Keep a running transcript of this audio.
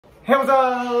Hey, what's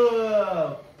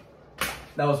up?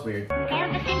 That was weird.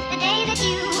 Ever since the day that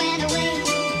you went away,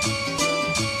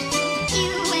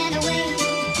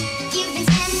 you've been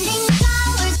sending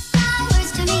flowers,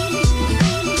 flowers to me,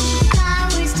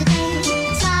 flowers today,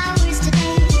 flowers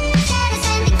today. Instead of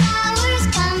sending flowers,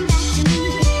 come back to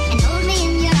me and hold me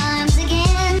in your arms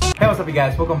again. Hey, what's up, you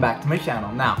guys? Welcome back to my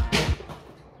channel. Now,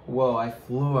 whoa, I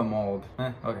flew a mold.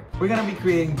 Okay, we're gonna be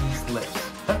creating these lips.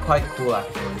 They're quite cool,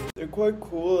 actually. They're quite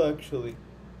cool, actually.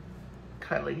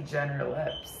 Kylie Jenner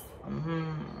lips.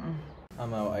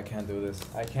 I'm out. I can't do this.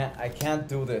 I can't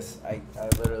do this. I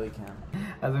literally can't.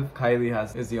 As if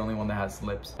Kylie is the only one that has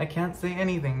lips. I can't say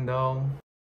anything though.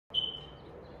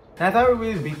 And I thought it would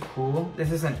really be cool.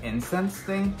 This is an incense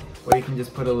thing where you can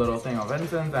just put a little thing of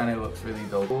incense and it looks really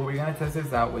dope. Well, we're gonna test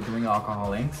this out with doing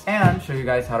alcohol inks and show you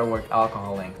guys how to work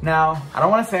alcohol ink. Now, I don't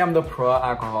want to say I'm the pro at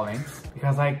alcohol inks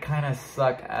because I kind of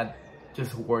suck at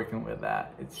just working with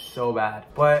that. It's so bad.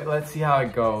 But let's see how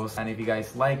it goes. And if you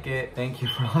guys like it, thank you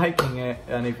for liking it.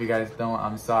 And if you guys don't,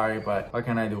 I'm sorry, but what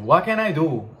can I do? What can I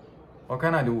do? What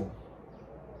can I do?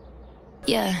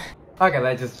 Yeah. Okay,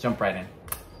 let's just jump right in.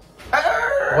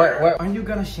 What? Aren't you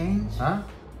gonna change? Huh?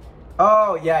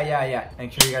 Oh, yeah.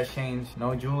 Make sure you guys change.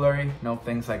 No jewelry, no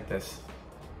things like this.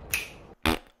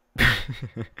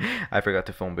 I forgot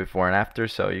to film before and after,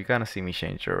 so you're gonna see me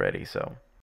change already, so.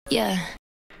 Yeah.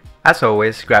 As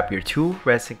always, grab your two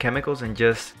resin chemicals and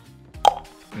just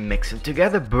mix them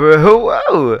together, bro.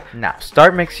 Whoa. Now,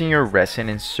 start mixing your resin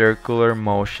in circular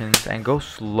motions and go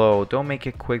slow. Don't make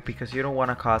it quick because you don't want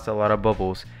to cause a lot of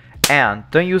bubbles. And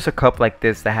don't use a cup like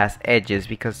this that has edges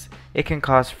because it can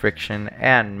cause friction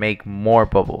and make more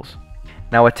bubbles.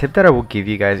 Now, a tip that I will give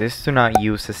you guys is to not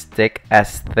use a stick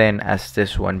as thin as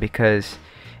this one because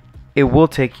it will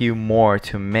take you more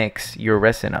to mix your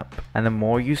resin up, and the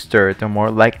more you stir, the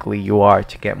more likely you are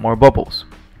to get more bubbles.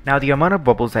 Now, the amount of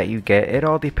bubbles that you get, it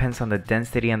all depends on the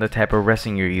density and the type of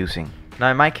resin you're using. Now,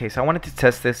 in my case, I wanted to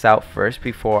test this out first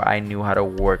before I knew how to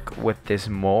work with this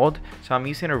mold, so I'm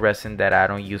using a resin that I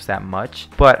don't use that much,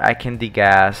 but I can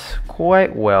degas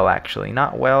quite well actually.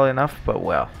 Not well enough, but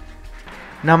well.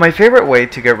 Now, my favorite way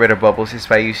to get rid of bubbles is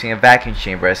by using a vacuum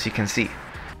chamber, as you can see.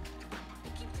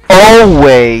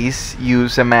 Always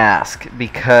use a mask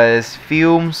because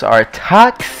fumes are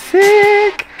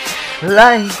toxic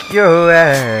like your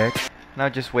ex. Now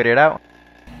just wait it out.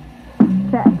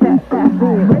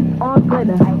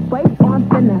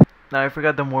 Now I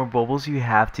forgot, the more bubbles you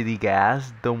have to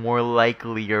degas, the more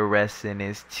likely your resin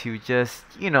is to just,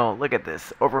 look at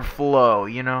this, overflow,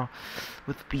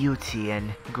 with beauty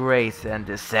and grace and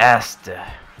disaster.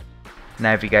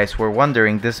 Now if you guys were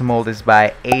wondering, this mold is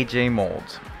by AJ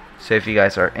Molds. So if you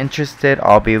guys are interested,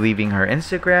 I'll be leaving her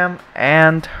Instagram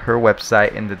and her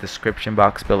website in the description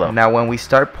box below. Now when we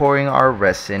start pouring our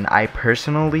resin, I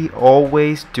personally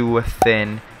always do a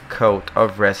thin coat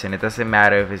of resin. It doesn't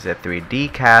matter if it's a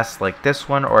 3D cast like this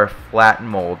one or a flat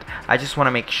mold. I just want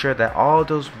to make sure that all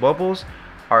those bubbles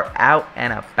are out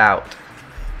and about.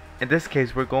 In this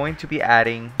case, we're going to be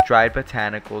adding dried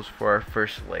botanicals for our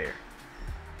first layer.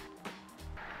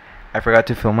 I forgot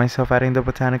to film myself adding the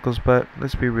botanicals, but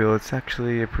let's be real, it's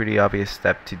actually a pretty obvious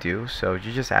step to do. So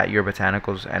you just add your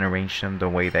botanicals and arrange them the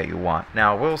way that you want.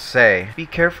 Now I will say, be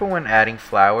careful when adding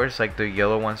flowers like the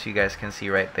yellow ones you guys can see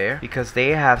right there, because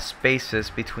they have spaces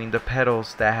between the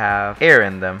petals that have air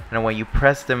in them, and when you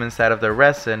press them inside of the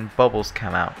resin, bubbles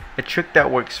come out. A trick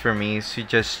that works for me is to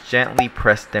just gently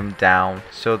press them down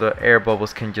so the air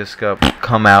bubbles can just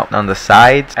come out on the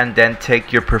sides, and then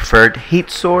take your preferred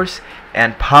heat source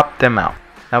and pop them out.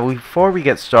 Now before we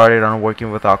get started on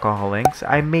working with alcohol inks,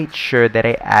 I made sure that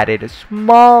I added a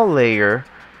small layer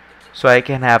so I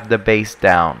can have the base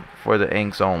down for the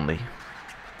inks only.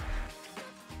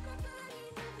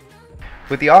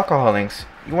 With the alcohol inks,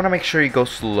 you want to make sure you go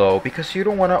slow because you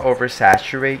don't want to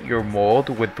oversaturate your mold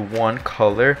with one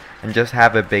color and just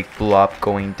have a big blob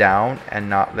going down and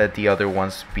not let the other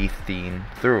ones be thin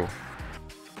through.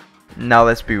 Now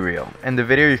let's be real. In the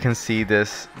video you can see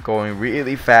this going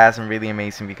really fast and really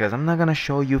amazing because I'm not gonna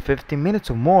show you 15 minutes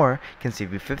or more can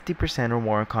save you 50% or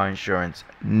more on car insurance.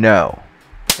 No,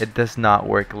 it does not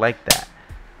work like that.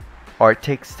 Art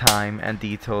takes time and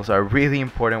details are really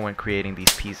important when creating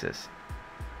these pieces.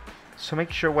 So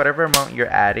make sure whatever amount you're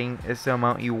adding is the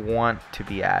amount you want to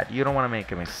be added. You don't want to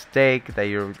make a mistake that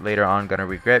you're later on gonna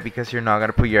regret because you're not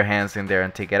gonna put your hands in there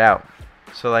and take it out.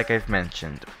 So like I've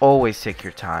mentioned, always take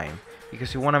your time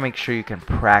because you want to make sure you can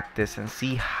practice and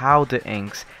see how the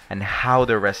inks and how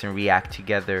the resin react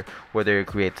together, whether it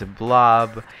creates a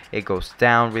blob, it goes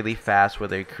down really fast,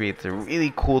 whether it creates a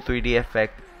really cool 3D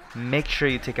effect. make sure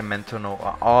you take a mental note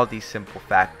on all these simple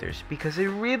factors, because it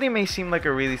really may seem like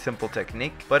a really simple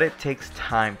technique, but it takes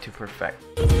time to perfect.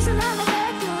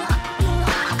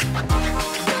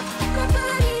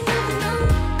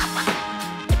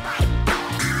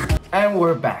 And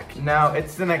we're back. Now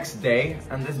it's the next day,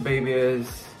 and this baby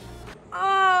is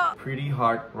pretty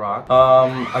hard rock.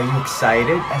 Are you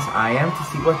excited as I am to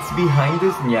see what's behind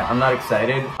this? And yeah, I'm not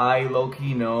excited. I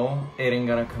low-key know it ain't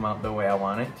gonna come out the way I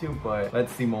want it to, but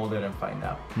let's demold it and find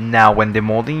out. Now, when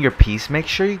demolding your piece, make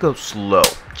sure you go slow,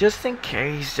 just in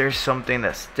case there's something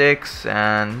that sticks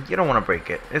and you don't want to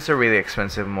break it. It's a really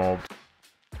expensive mold.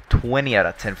 20 out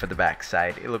of 10 for the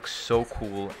backside. It looks so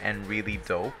cool and really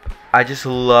dope. I just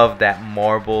love that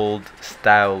marbled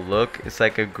style look. It's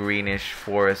like a greenish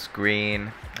forest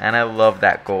green, and I love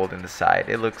that gold in the side.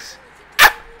 It looks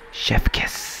chef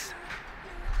kiss.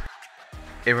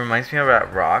 It reminds me of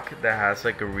that rock that has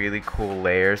like a really cool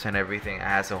layers and everything. It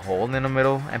has a hole in the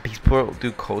middle, and people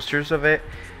do coasters of it.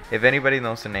 If anybody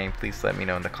knows the name, please let me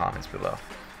know in the comments below.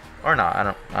 Or not, I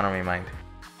don't really mind.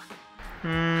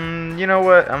 You know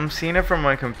what? I'm seeing it from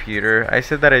my computer. I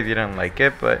said that I didn't like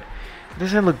it, but it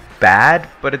doesn't look bad,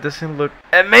 but it doesn't look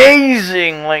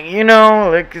amazing. Like, you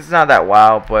know, like it's not that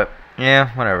wow, but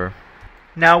yeah, whatever.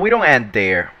 Now, we don't end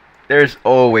there. There's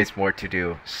always more to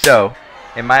do. So,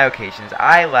 in my occasions,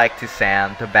 I like to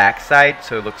sand the backside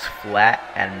so it looks flat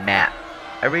and matte.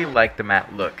 I really like the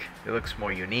matte look. It looks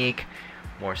more unique,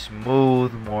 more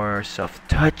smooth, more soft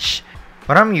touch.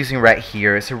 What I'm using right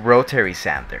here is a rotary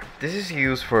sander. This is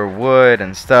used for wood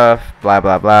and stuff, blah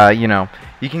blah blah, you know.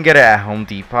 You can get it at Home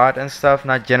Depot and stuff,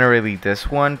 not generally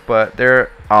this one, but there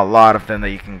are a lot of them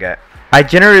that you can get. I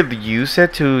generally use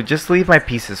it to just leave my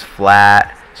pieces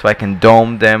flat so I can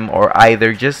dome them, or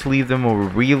either just leave them a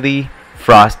really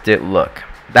frosted look.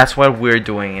 That's what we're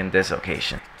doing in this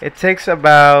occasion. It takes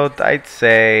about, I'd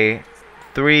say,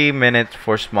 3 minutes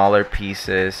for smaller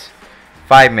pieces,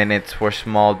 5 minutes for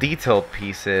small detailed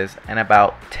pieces, and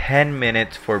about 10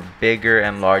 minutes for bigger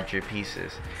and larger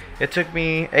pieces. It took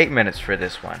me 8 minutes for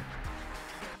this one.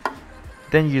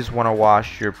 Then you just want to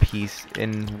wash your piece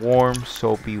in warm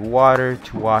soapy water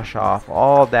to wash off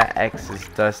all that excess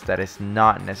dust that is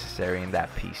not necessary in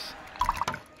that piece.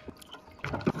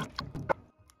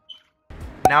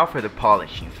 Now for the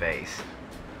polishing phase.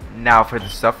 Now for the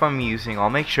stuff I'm using, I'll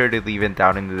make sure to leave it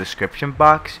down in the description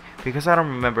box because I don't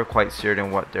remember quite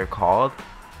certain what they're called.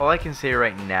 All I can say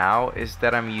right now is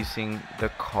that I'm using the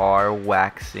car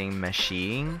waxing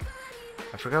machine.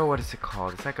 I forgot what it's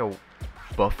called. It's like a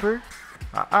buffer?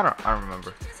 I don't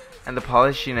remember. And the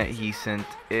polishing adhesive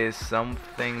is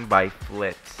something by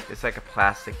Flitz. It's like a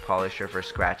plastic polisher for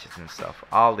scratches and stuff.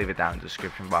 I'll leave it down in the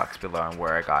description box below and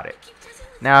where I got it.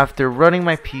 Now after running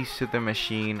my piece to the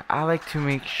machine, I like to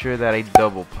make sure that I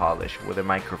double polish with a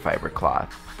microfiber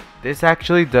cloth. This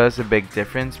actually does a big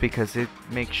difference because it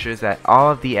makes sure that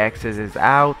all of the excess is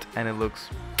out and it looks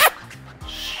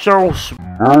so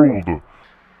smooth.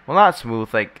 Well, not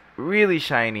smooth, like really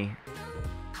shiny.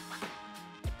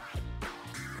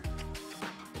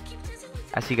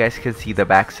 As you guys can see, the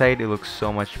backside, it looks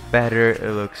so much better.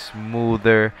 It looks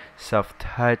smoother, soft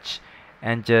touch,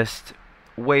 and just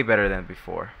way better than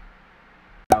before.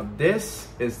 Now this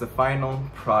is the final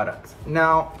product.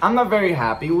 Now I'm not very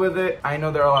happy with it. I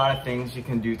know there are a lot of things you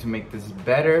can do to make this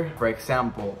better. For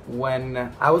example,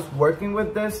 when I was working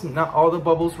with this, not all the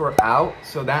bubbles were out,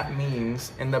 so that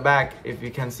means in the back, if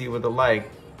you can see with the light,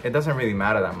 it doesn't really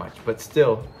matter that much, but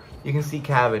still you can see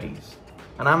cavities,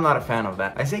 and I'm not a fan of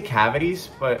that. I say cavities,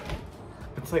 but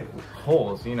it's like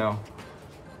holes, you know.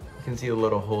 You can see the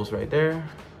little holes right there.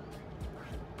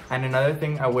 And another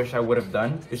thing I wish I would have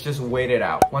done is just wait it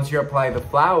out. Once you apply the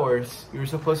flowers, you're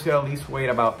supposed to at least wait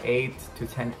about 8 to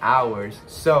 10 hours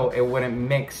so it wouldn't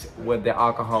mix with the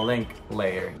alcohol ink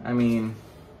layer. I mean,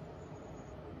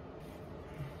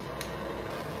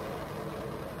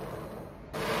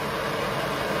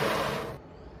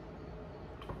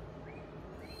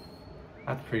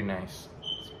 that's pretty nice.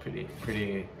 It's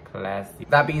pretty classy.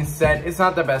 That being said, it's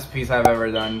not the best piece I've ever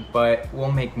done, but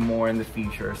we'll make more in the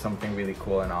future, something really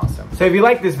cool and awesome. So if you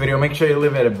like this video, make sure you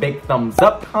leave it a big thumbs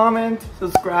up, comment,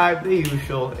 subscribe, the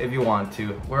usual if you want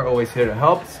to. We're always here to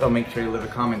help, so make sure you leave a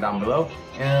comment down below.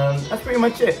 And that's pretty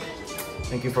much it.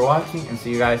 Thank you for watching, and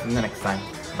see you guys in the next time.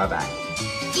 Bye bye.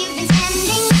 You've been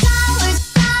spending